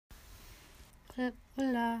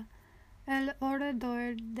Hola, el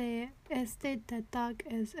orador de este TED Talk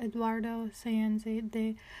es Eduardo Sáenz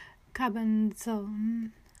de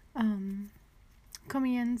cabezón.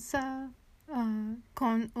 Comienza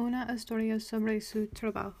con una historia sobre su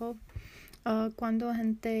trabajo. Cuando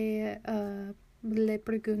gente le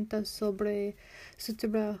pregunta sobre su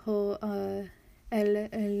trabajo,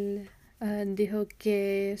 él dijo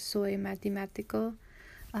que soy matemático.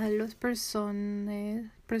 Las personas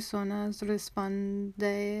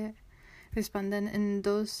responden en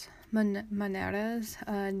dos maneras.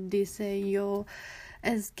 Dice yo,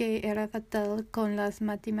 es que era fatal con las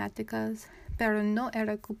matemáticas, pero no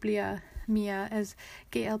era culpa mía, es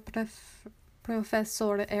que el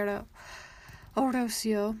profesor era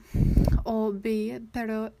Horacio. O B,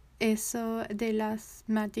 pero eso de las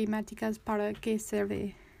matemáticas, ¿para qué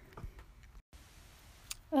sirve?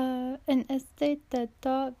 En este TED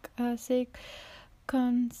Talk se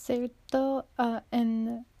concentró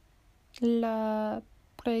en la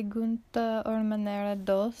pregunta o manera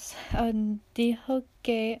 2. Dijo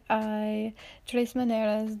que hay 3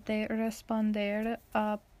 maneras de responder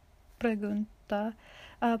a pregunta.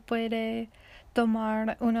 Puede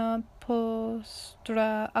tomar una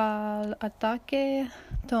postura al ataque,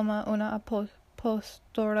 toma una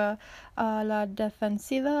postura a la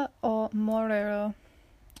defensiva o morir.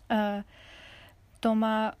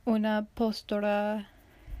 Toma una postura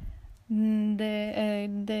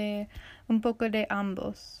de un poco de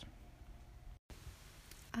ambos.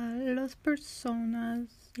 Las personas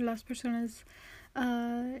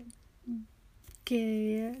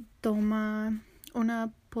que toman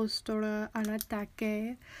una postura al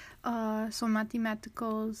ataque son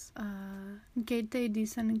matemáticos que te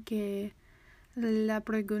dicen que la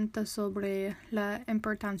pregunta sobre la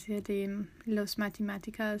importancia de las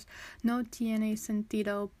matemáticas no tiene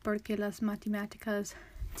sentido porque las matemáticas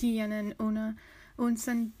tienen un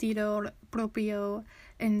sentido propio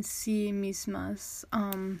en sí mismas.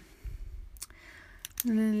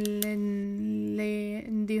 Le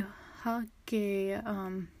dijo que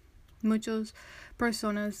muchas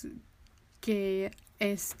personas que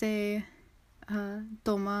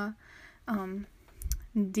toma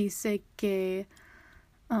dice que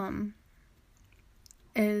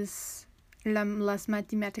las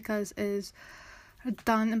matemáticas es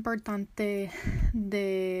tan importante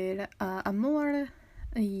de amor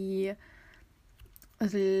y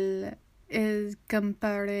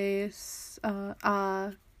compares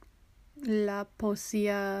a la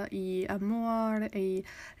poesía y amor y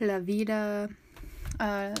la vida.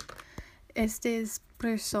 Estas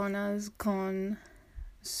personas con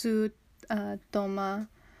su toma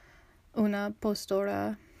una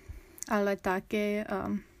postura al ataque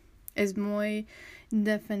es muy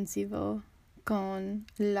defensivo con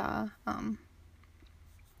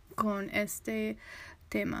este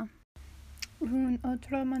tema. Una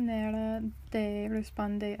otra manera de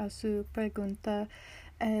responder a su pregunta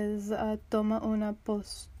es toma una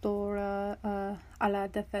postura a la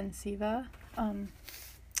defensiva.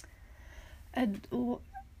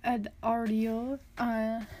 Eduardo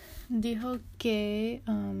dijo que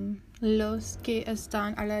los que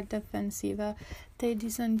están a la defensiva te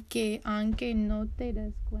dicen que aunque no te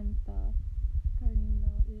des cuenta, cariño,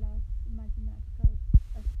 las matemáticas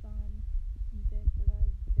están detrás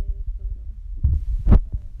de todo.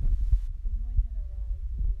 Es muy general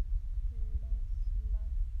y que las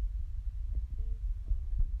gentes con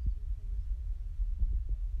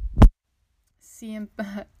su siempre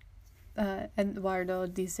Eduardo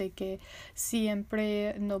dice que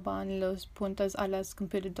siempre no van los puntos a las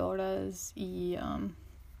computadoras y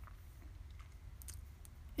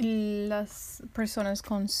las personas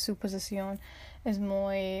con su posición es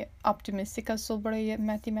muy optimística sobre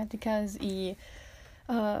matemáticas y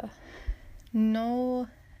no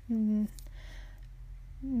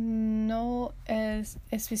es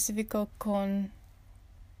específico con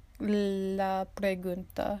la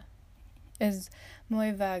pregunta, es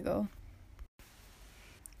muy vago.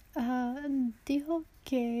 Dijo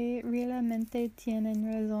que realmente tienen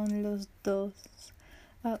razón los dos.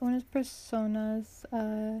 Unas personas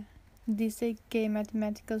dicen que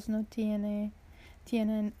matemáticos no tienen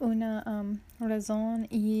una razón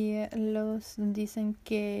y los dicen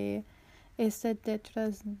que está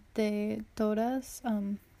detrás de todas.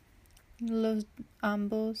 Los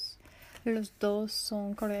dos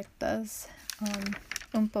son correctas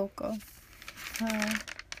un poco.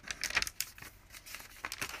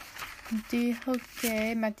 Dijo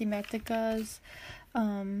que matemáticas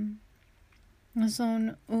son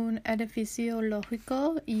un edificio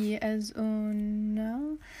lógico y es una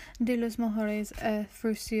de las mejores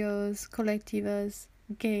ejercicios colectivos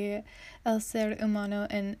que el ser humano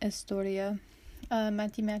en historia.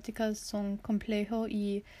 Matemáticas son complejos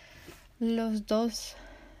y los dos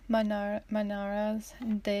maneras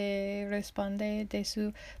de responder de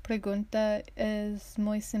su pregunta es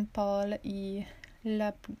muy simple y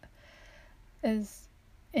es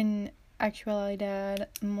en actualidad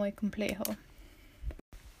muy complejo.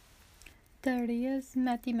 Teorías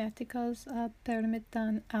matemáticas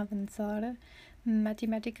permiten avanzar.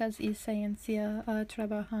 Matemáticas y ciencia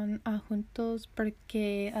trabajan juntos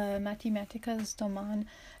porque matemáticas toman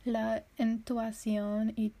la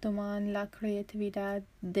intuición y toman la creatividad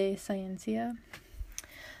de ciencia.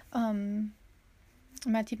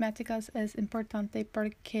 Matemáticas es importante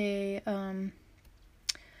porque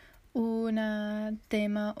un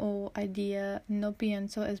tema o idea no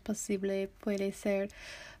pienso es posible puede ser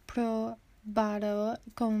probado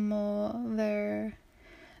como verdadero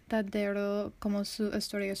como su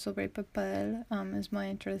historia sobre papel. Es muy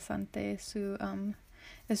interesante su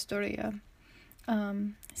historia.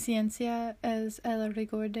 Ciencia es el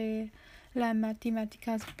rigor de las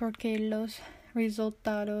matemáticas porque los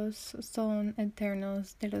resultados son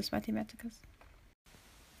internos de las matemáticas.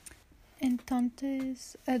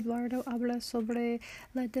 Entonces, Eduardo habla sobre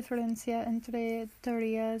la diferencia entre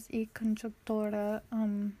teorías y conjetura.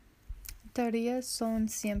 Teorías son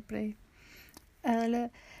siempre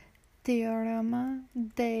el teorema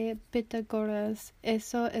de Pitágoras,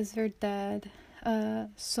 eso es verdad,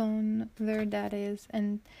 son verdades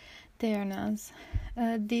internas.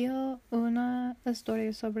 Dijo una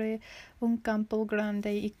historia sobre un campo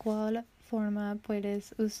grande y cuál forma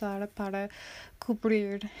puedes usar para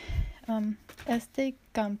cubrir este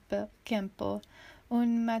campo.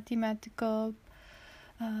 Un matemático,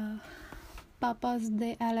 papas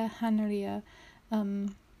de Alejandría,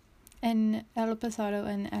 en el pasado,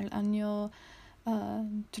 en el año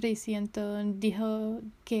 300, dijo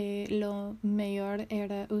que lo mejor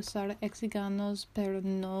era usar hexágonos, pero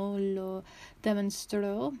no lo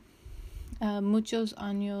demostró. Muchos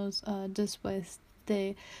años después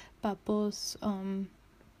de Papos,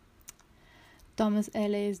 Thomas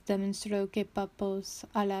Ellis demostró que papos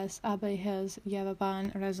a las abejas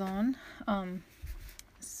llevaban razón.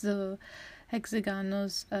 Su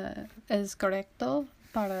hexágonos es correcto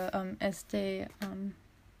para esta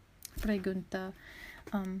pregunta.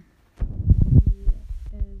 Y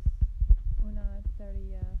es una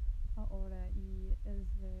teoría ahora y es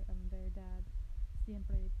verdad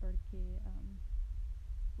siempre porque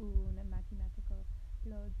un matemático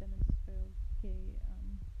lo demostró que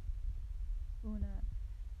un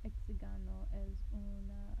hexágono es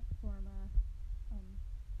una forma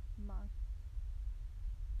más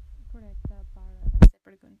correcta para esta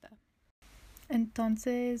pregunta.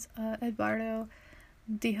 Entonces, Eduardo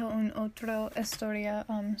dijo una otra historia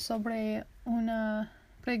sobre una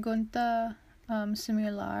pregunta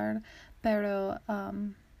similar, pero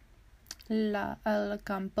el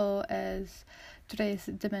campo es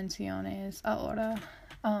 3 dimensiones ahora.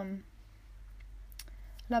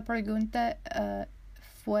 La pregunta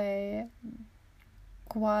fue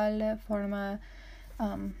cuál forma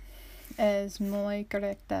es muy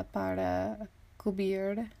correcta para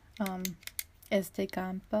cubrir este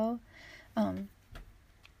campo.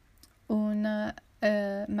 Un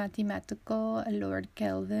matemático, Lord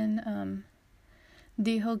Kelvin,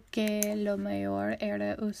 dijo que lo mejor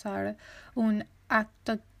era usar un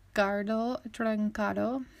octaedro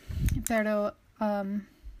truncado, pero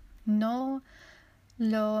no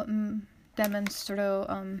lo demostró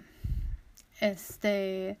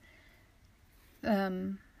esta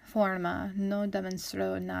forma, no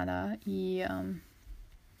demostró nada y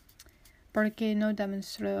porque no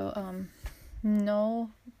demostró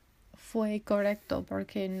no fue correcto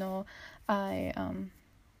porque no hay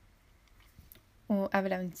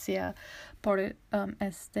evidencia por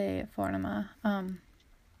esta forma.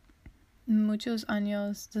 Muchos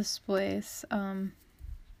años después,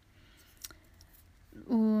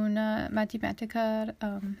 una matemática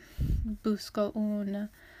buscó un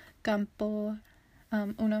campo,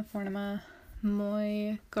 una forma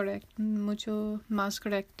muy correcta, mucho más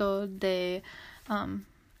correcto de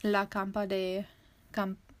la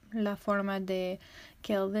forma de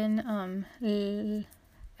Kelvin.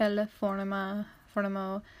 La forma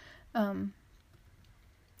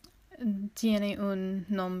tiene un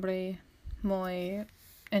nombre muy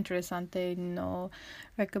interesante. No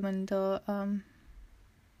recomiendo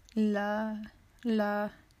la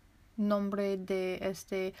nombre de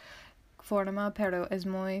esta forma, pero es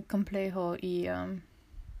muy complejo y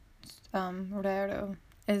raro.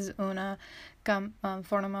 Es una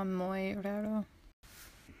forma muy rara.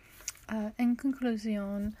 En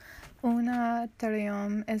conclusión, una teoría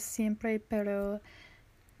es siempre, pero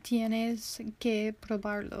tienes que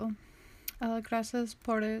probarlo. Gracias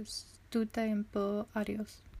por tu tiempo. Adiós.